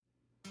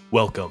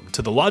Welcome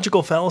to the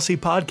Logical Fallacy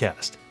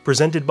Podcast,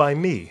 presented by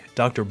me,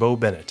 Dr. Bo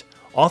Bennett,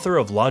 author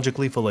of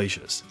Logically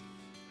Fallacious.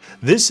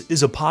 This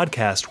is a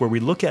podcast where we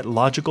look at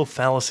logical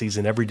fallacies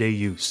in everyday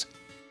use.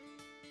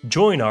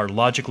 Join our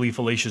Logically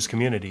Fallacious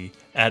community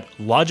at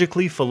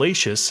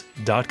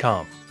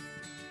logicallyfallacious.com.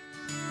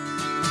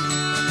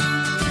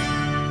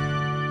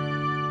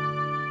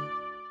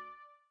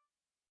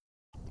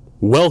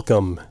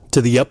 Welcome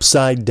to the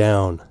Upside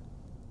Down.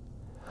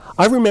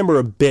 I remember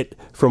a bit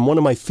from one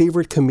of my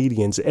favorite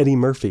comedians, Eddie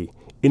Murphy,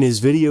 in his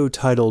video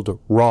titled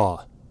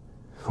Raw.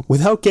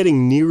 Without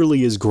getting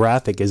nearly as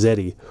graphic as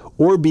Eddie,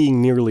 or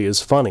being nearly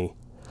as funny,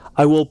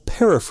 I will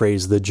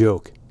paraphrase the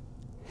joke.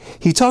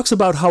 He talks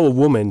about how a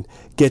woman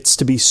gets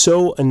to be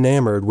so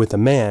enamored with a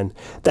man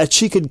that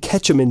she could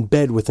catch him in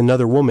bed with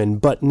another woman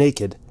butt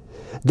naked,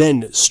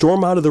 then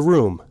storm out of the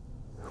room.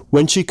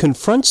 When she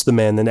confronts the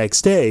man the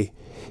next day,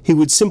 he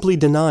would simply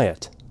deny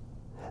it.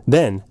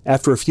 Then,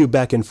 after a few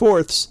back and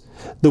forths,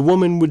 the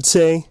woman would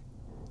say,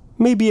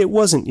 "Maybe it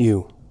wasn't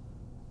you."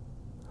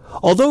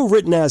 Although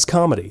written as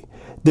comedy,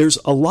 there's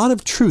a lot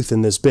of truth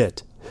in this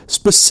bit,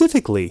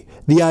 specifically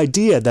the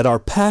idea that our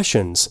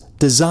passions,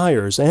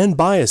 desires, and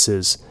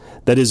biases,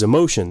 that is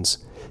emotions,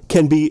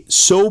 can be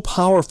so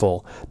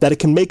powerful that it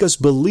can make us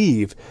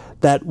believe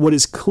that what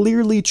is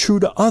clearly true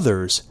to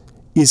others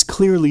is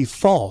clearly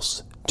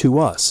false to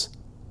us.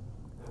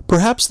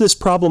 Perhaps this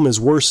problem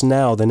is worse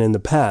now than in the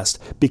past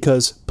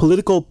because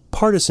political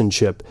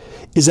partisanship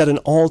is at an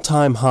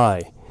all-time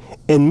high,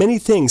 and many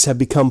things have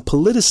become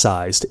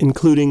politicized,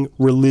 including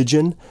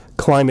religion,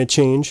 climate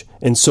change,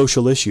 and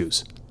social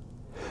issues.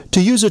 To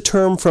use a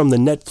term from the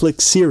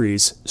Netflix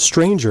series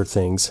Stranger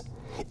Things,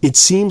 it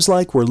seems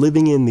like we're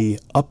living in the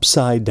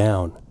upside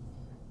down.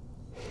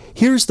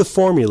 Here's the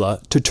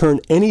formula to turn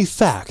any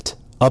fact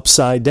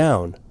upside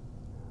down.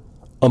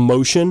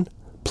 Emotion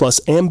plus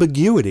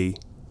ambiguity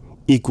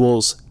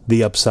equals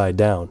the upside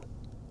down.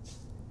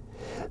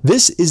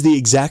 This is the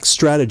exact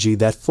strategy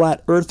that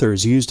flat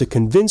earthers use to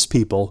convince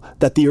people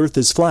that the earth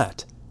is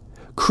flat.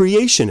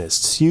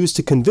 Creationists use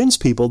to convince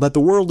people that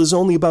the world is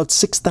only about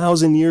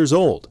 6,000 years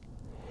old.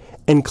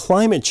 And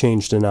climate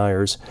change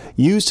deniers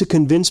use to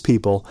convince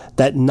people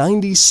that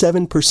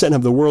 97%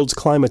 of the world's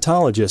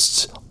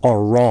climatologists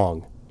are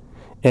wrong.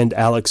 And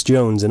Alex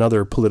Jones and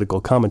other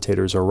political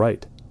commentators are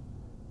right.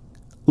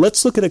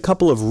 Let's look at a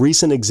couple of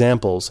recent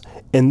examples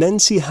and then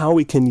see how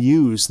we can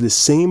use this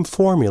same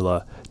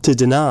formula to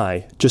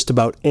deny just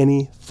about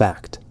any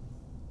fact.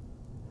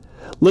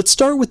 Let's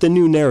start with the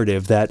new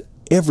narrative that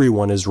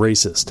everyone is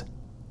racist.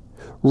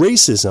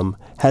 Racism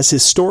has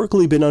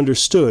historically been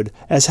understood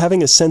as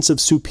having a sense of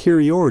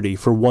superiority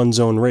for one's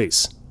own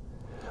race.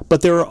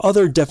 But there are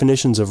other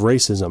definitions of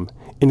racism,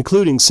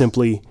 including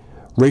simply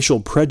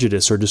racial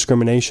prejudice or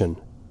discrimination.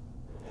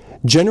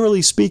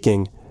 Generally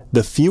speaking,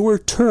 the fewer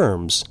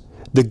terms,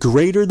 the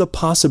greater the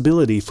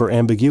possibility for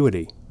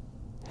ambiguity.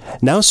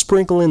 Now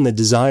sprinkle in the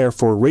desire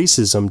for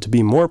racism to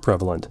be more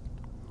prevalent.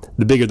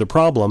 The bigger the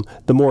problem,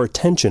 the more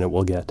attention it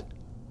will get.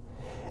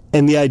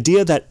 And the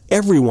idea that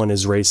everyone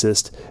is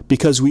racist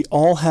because we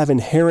all have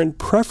inherent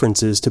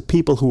preferences to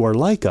people who are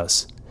like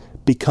us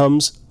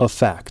becomes a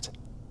fact.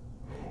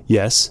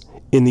 Yes,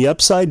 in the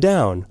upside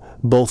down,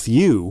 both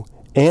you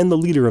and the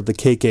leader of the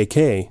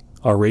KKK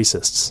are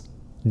racists.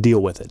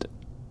 Deal with it.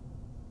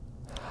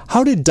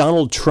 How did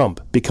Donald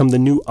Trump become the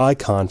new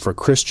icon for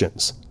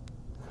Christians?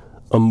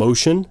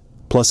 Emotion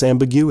plus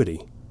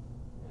ambiguity.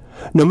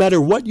 No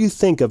matter what you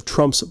think of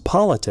Trump's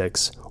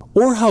politics,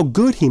 or how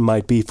good he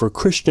might be for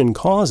Christian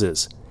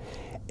causes,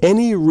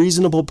 any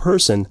reasonable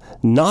person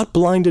not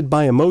blinded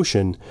by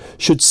emotion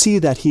should see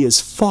that he is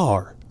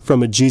far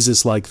from a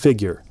Jesus-like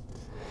figure,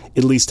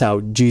 at least how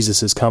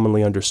Jesus is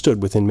commonly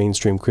understood within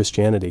mainstream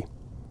Christianity.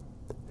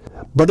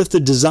 But if the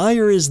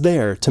desire is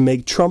there to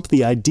make Trump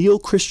the ideal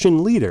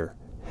Christian leader,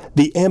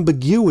 the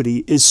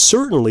ambiguity is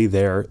certainly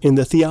there in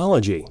the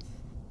theology.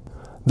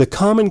 The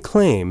common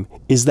claim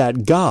is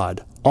that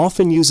God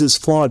often uses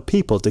flawed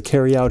people to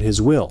carry out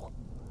his will.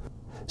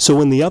 So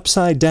in the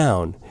upside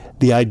down,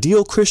 the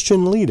ideal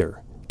Christian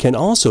leader can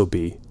also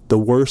be the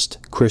worst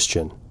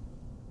Christian.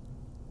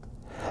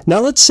 Now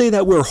let's say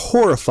that we're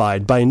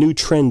horrified by a new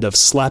trend of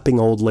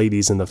slapping old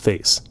ladies in the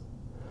face.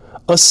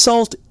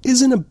 Assault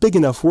isn't a big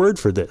enough word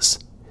for this.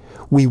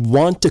 We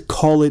want to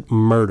call it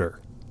murder.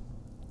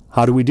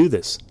 How do we do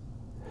this?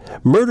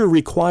 Murder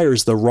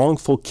requires the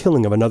wrongful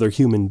killing of another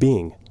human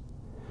being.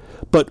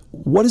 But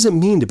what does it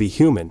mean to be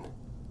human?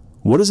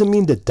 What does it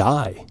mean to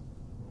die?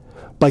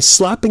 By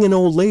slapping an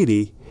old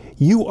lady,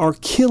 you are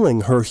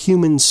killing her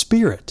human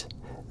spirit.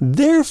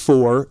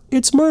 Therefore,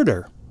 it's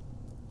murder.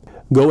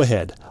 Go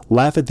ahead,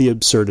 laugh at the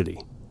absurdity.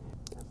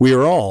 We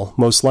are all,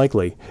 most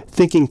likely,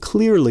 thinking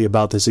clearly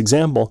about this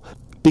example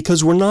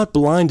because we're not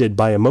blinded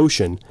by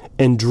emotion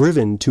and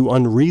driven to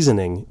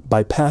unreasoning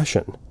by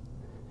passion.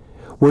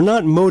 We're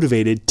not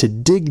motivated to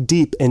dig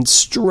deep and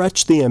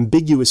stretch the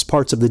ambiguous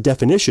parts of the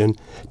definition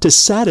to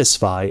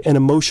satisfy an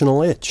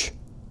emotional itch.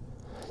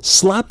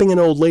 Slapping an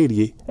old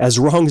lady, as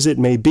wrong as it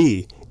may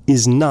be,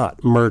 is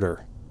not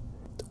murder.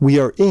 We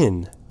are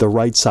in the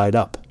right side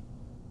up.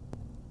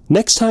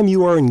 Next time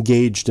you are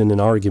engaged in an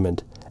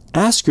argument,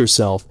 ask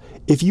yourself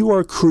if you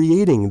are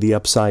creating the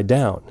upside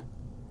down.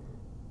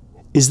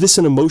 Is this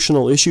an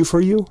emotional issue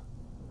for you?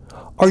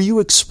 Are you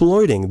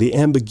exploiting the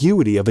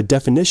ambiguity of a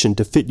definition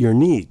to fit your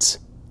needs?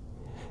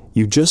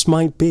 You just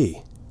might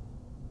be.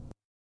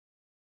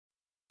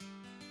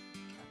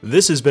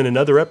 This has been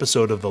another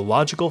episode of the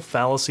Logical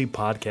Fallacy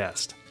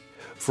Podcast.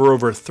 For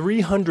over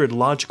 300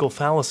 logical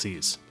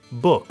fallacies,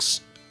 books,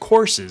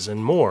 courses,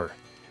 and more,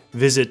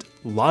 visit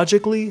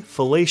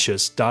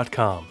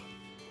logicallyfallacious.com.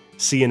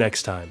 See you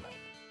next time.